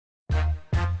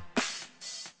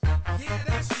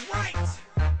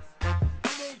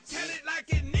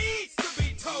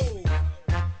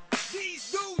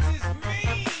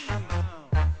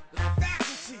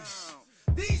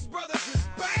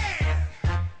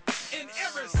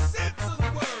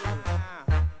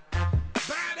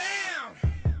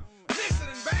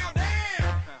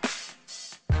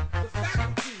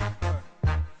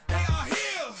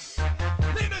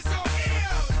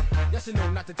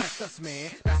test us, man.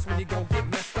 That's when you gon' get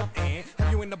messed up, and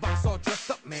have you in the box all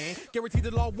dressed up, man. Guaranteed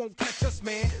the law won't catch us,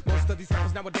 man. Most of these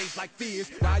rappers nowadays like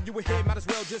fears. While you ahead, might as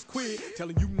well just quit.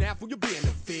 Telling you now for you being the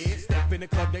fed. Step in the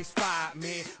club, they spot,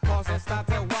 man. Pause and stop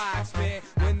to watch, man.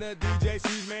 When the DJ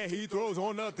sees, man, he throws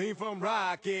on the theme from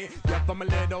Rocket. Yup, I'm a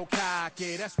little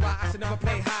cocky. That's why I should never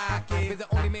play hockey. Be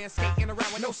the only man skating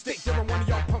around with no stick. Giving one of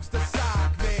y'all punks the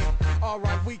sock, man.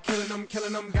 Alright, we killing them.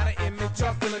 Got an image,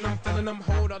 y'all feeling them.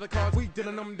 Hold all the cards, we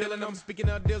dealing them. Speaking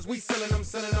of deals, we selling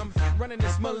them. Running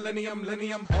this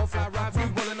millennium. All fly rides, we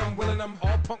willing them.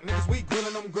 All punk niggas, we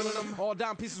grilling them. All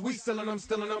dime pieces, we stealing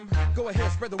them. Go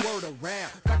ahead, spread the word around.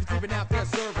 Factories even out there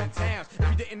serving towns. If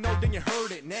you didn't know, then you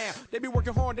heard it now. They be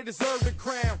working hard, they deserve the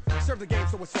crown. Serve the game,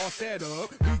 so it's all set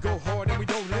up. We go hard and we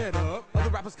don't let up. Other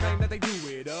rappers claim that they do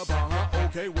it up.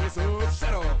 Okay, what's up?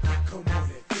 Shut up. Come on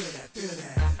and feel that.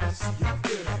 Let's see you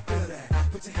feel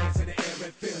that. Put your hands in the air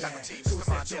and feel that. So it's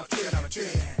that your feel that.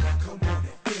 Come on and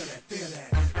feel that.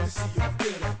 Let's see you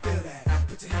feel that.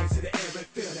 Put your hands in the air and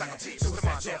feel that. So it's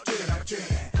that your feel that.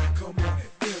 Come on and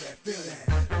feel that.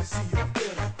 Let's see you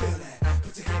feel that.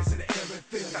 Put your hands in the air and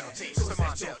feel that. So it's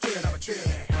that your feel that.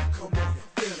 Come on and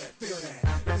feel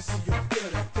that. Let's see you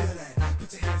feel that.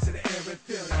 Put your hands in the air and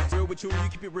feel that. Real with you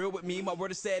keep it real with me. My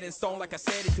word is set in stone like I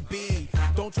said it to be.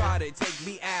 Don't try to take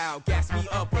me out, gas me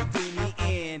up or do me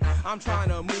in. I'm trying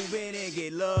to move in and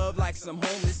get love like some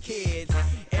homeless kids.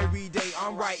 Every day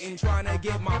I'm writing, trying to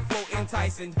get my flow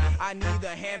enticing. I need the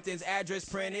Hamptons address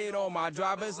printed on my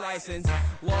driver's license.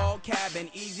 Log cabin,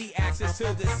 easy access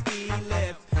to the ski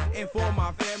lift. And for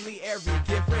my family, every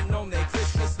gift written on their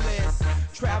Christmas list.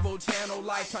 Travel channel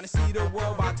life, trying to see the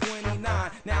world by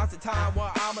 29. Now's the time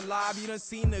while I'm alive. You done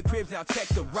seen the cribs, now check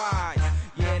the rides.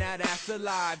 Yeah, now that's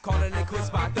alive. Calling it quits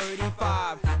by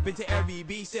 35. Been to every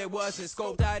beach there was and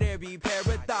scoped out every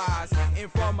paradise.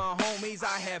 And from my homies,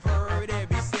 I have heard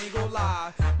every single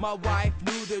lie. My wife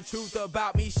knew the truth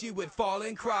about me, she would fall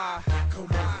and cry. Come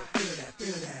on, feel that.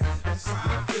 Let's see you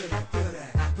feel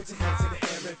that. Put your hands in the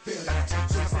air and feel that.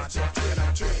 Just like your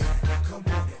dread. Come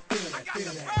on and feel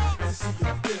that. Let's see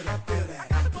you feel that.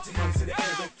 Put your hands in the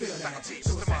air and feel that.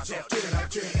 So it's like your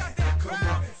dread. Come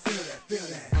on and feel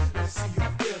that. Let's see you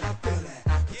feel that.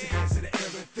 Put your hands in the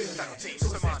air and feel that. So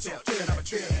it's like your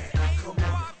dread. Come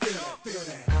on and feel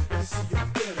that. Let's see you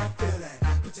feel that.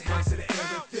 Put your hands in the air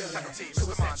and feel that. So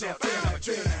it's like your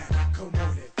dread. Come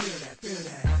on and feel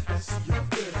that. Let's see you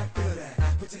feel that.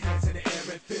 Put your hands in the air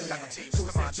and feel that. So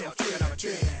it's like your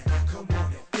dread. Come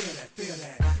on and feel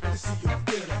that. Let's see you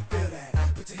feel that.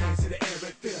 Put your hands in the air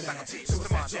and feel that.